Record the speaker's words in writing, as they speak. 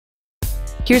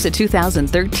Here's a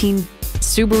 2013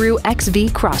 Subaru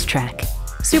XV Crosstrek.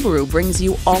 Subaru brings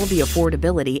you all the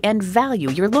affordability and value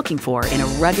you're looking for in a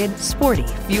rugged, sporty,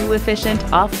 fuel-efficient,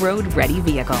 off-road ready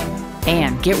vehicle.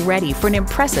 And get ready for an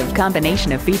impressive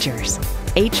combination of features.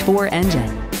 H4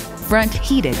 engine, front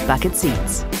heated bucket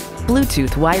seats,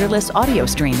 Bluetooth wireless audio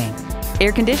streaming,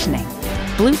 air conditioning,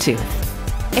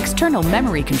 Bluetooth, external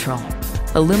memory control,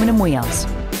 aluminum wheels,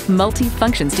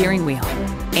 multi-function steering wheel,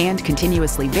 and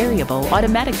continuously variable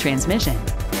automatic transmission.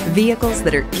 Vehicles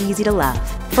that are easy to love.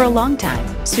 For a long time,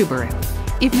 Subaru.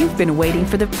 If you've been waiting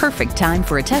for the perfect time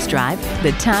for a test drive,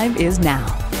 the time is now.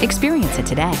 Experience it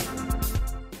today.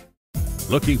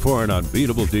 Looking for an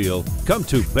unbeatable deal? Come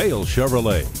to Bale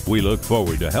Chevrolet. We look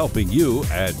forward to helping you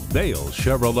at Bale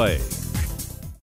Chevrolet.